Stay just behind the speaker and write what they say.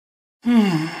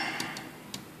Bigger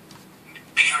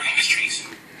Industries.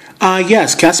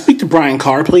 Yes. Can I speak to Bryan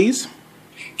Carr, please?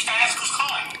 Can I ask who's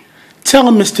calling? Tell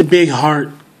him, Mr. Big Heart.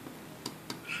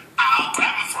 I'll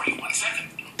grab him for you. 1 second.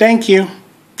 Thank you.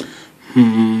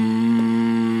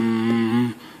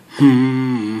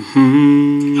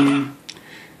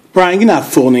 Bryan, you're not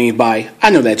fooling anybody. I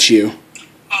know that's you.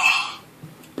 Oh.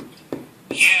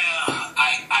 Yeah,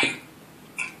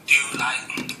 dude,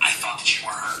 I thought that you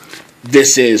were hurt.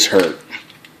 This is hurt.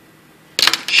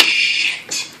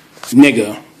 Shit.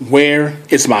 Nigga, where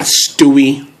is my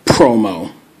Stewie promo?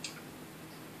 Look,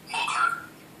 Hurt,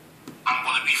 I'm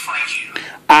gonna be frank here.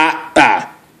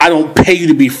 I don't pay you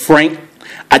to be frank.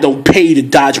 I don't pay you to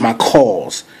dodge my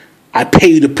calls. I pay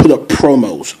you to put up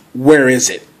promos. Where is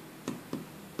it?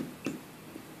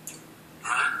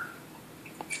 Hurt,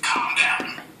 calm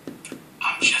down.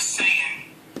 I'm just saying,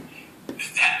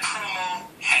 if that promo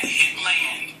had hit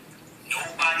land,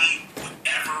 nobody would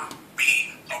ever be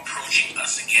approaching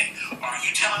us again. Are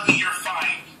you telling me you're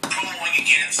fine promoing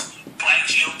against Black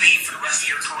GOP for the rest of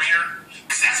your career?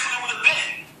 Because that's what it would have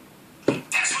been.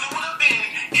 That's what it would have been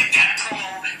if that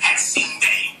promo had seen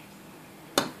day.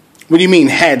 What do you mean,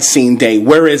 had seen day?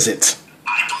 Where is it?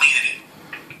 I deleted it.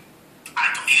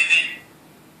 I deleted it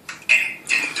and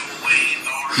didn't do away the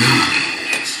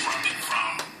hard and scrubbed it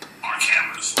from our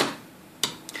cameras.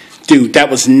 Dude, that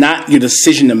was not your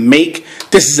decision to make.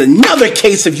 This is another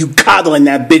case of you coddling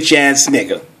that bitch ass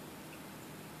nigga.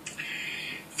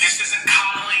 This isn't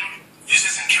coddling. This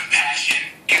isn't compassion.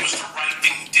 It was the right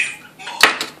thing to do.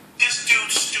 Look, this dude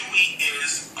Stewie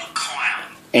is a clown.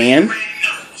 And? Red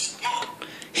nose. Look,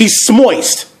 He's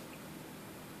moist.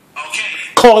 okay.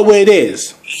 Call it what it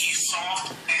is. He's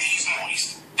soft and he's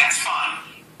moist. That's fine.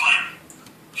 But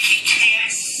he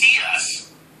can't see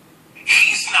us.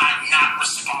 He's not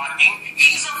responding.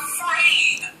 He's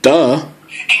afraid. Duh.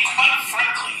 And quite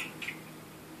frankly,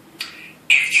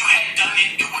 if you had done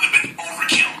it, it would have been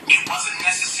overkill. It wasn't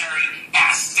necessary, and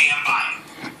I stand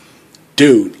by it.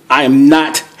 Dude, I am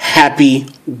not happy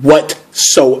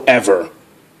whatsoever.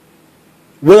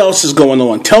 What else is going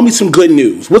on? Tell me some good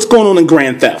news. What's going on in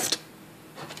Grand Theft?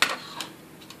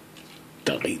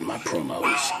 Delete my promos.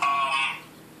 Well,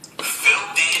 Phil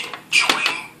did join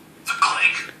the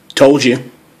clique, Told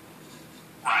you.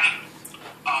 right?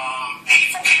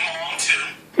 Hateful came along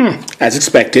too. As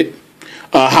expected.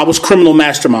 How was Criminal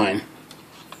Mastermind?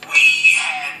 We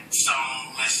had some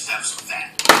missteps with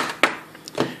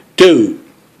that. Dude,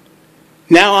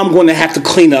 now I'm going to have to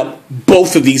clean up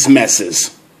both of these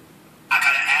messes. I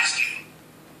gotta ask you,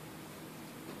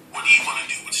 what are you gonna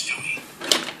do with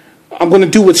Stewie? I'm going to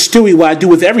do with Stewie what I do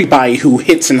with everybody who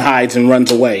hits and hides and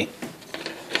runs away.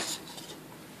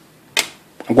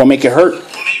 I'm going to make it hurt. Well,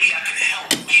 maybe I can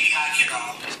help. Maybe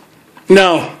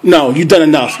I can, No, you've done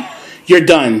enough. You're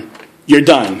done. You're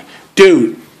done.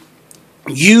 Dude,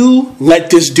 you let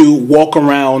this dude walk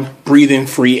around breathing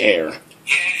free air. yeah,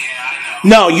 I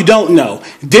know. No, you don't know.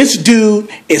 This dude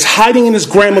is hiding in his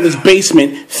grandmother's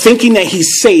basement thinking that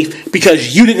he's safe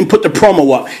because you didn't put the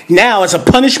promo up. Now, as a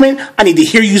punishment, I need to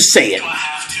hear you say it. Do I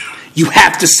have to? You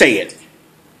have to say it.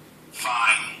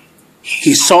 Fine.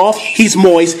 He's soft, he's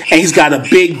moist, and he's got a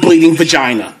big bleeding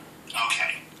vagina.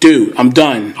 Okay. Dude, I'm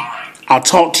done. All right. I'll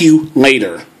talk to you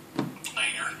later.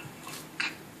 Later.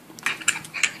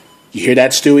 You hear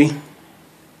that, Stewie?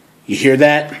 You hear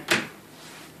that?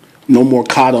 No more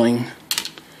coddling.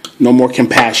 No more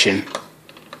compassion.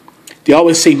 They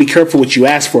always say be careful what you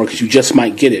ask for because you just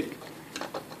might get it.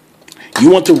 You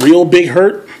want the real big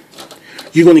hurt?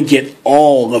 You're going to get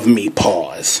all of me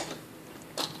paws.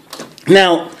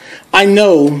 Now, I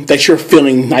know that you're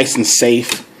feeling nice and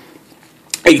safe,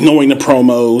 ignoring the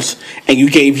promos, and you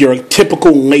gave your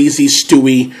typical lazy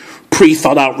Stewie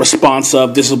pre-thought out response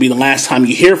of this will be the last time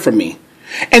you hear from me.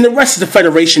 And the rest of the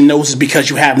Federation knows it's because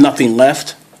you have nothing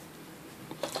left.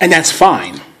 And that's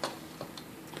fine.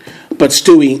 But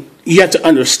Stewie, you have to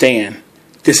understand,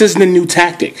 this isn't a new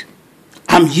tactic.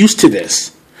 I'm used to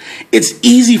this. It's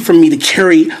easy for me to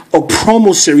carry a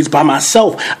promo series by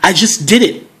myself. I just did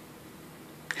it.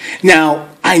 Now,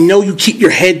 I know you keep your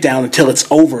head down until it's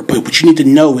over, but what you need to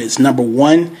know is, number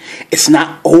one, it's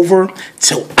not over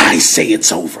till I say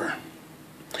it's over.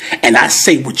 And I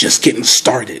say we're just getting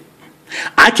started.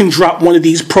 I can drop one of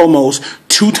these promos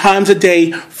 2 times a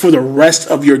day for the rest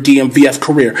of your DMVF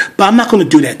career. But I'm not going to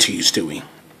do that to you, Stewie.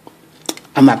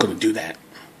 I'm not going to do that.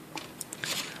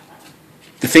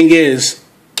 The thing is,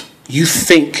 you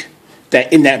think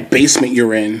that in that basement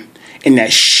you're in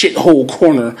that shithole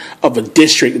corner of a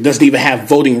district that doesn't even have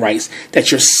voting rights, that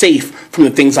you're safe from the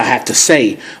things I have to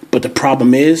say. But the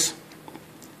problem is,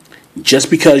 just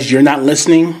because you're not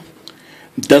listening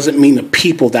doesn't mean the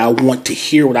people that I want to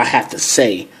hear what I have to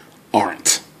say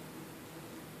aren't.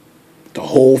 The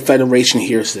whole Federation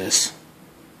hears this.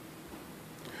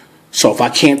 So if I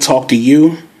can't talk to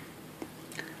you,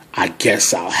 I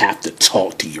guess I'll have to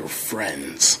talk to your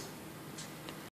friends.